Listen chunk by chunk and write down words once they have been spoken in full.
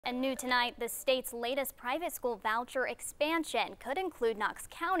And new tonight, the state's latest private school voucher expansion could include Knox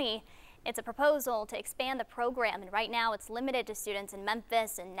County. It's a proposal to expand the program, and right now it's limited to students in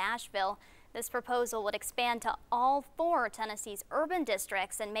Memphis and Nashville. This proposal would expand to all 4 Tennessee's urban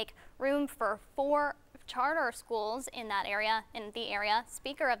districts and make room for 4 charter schools in the area.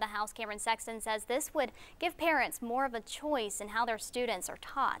 Speaker of the House, Cameron Sexton, says this would give parents more of a choice in how their students are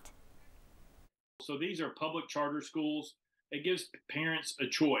taught. So these are public charter schools. It gives parents a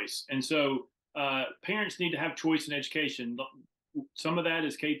choice. And so parents need to have choice in education. Some of that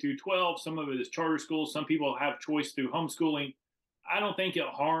is K through 12. Some of it is charter schools. Some people have choice through homeschooling. I don't think it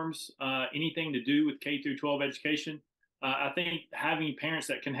harms anything to do with K through 12 education. I think having parents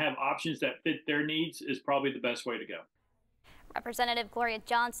that can have options that fit their needs is probably the best way to go. Representative Gloria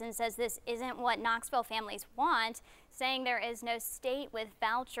Johnson says this isn't what Knoxville families want, saying there is no state with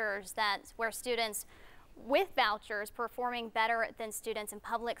vouchers where students with vouchers performing better than students in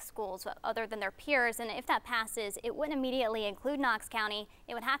public schools other than their peers. And if that passes, it wouldn't immediately include Knox County.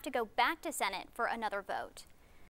 It would have to go back to Senate for another vote.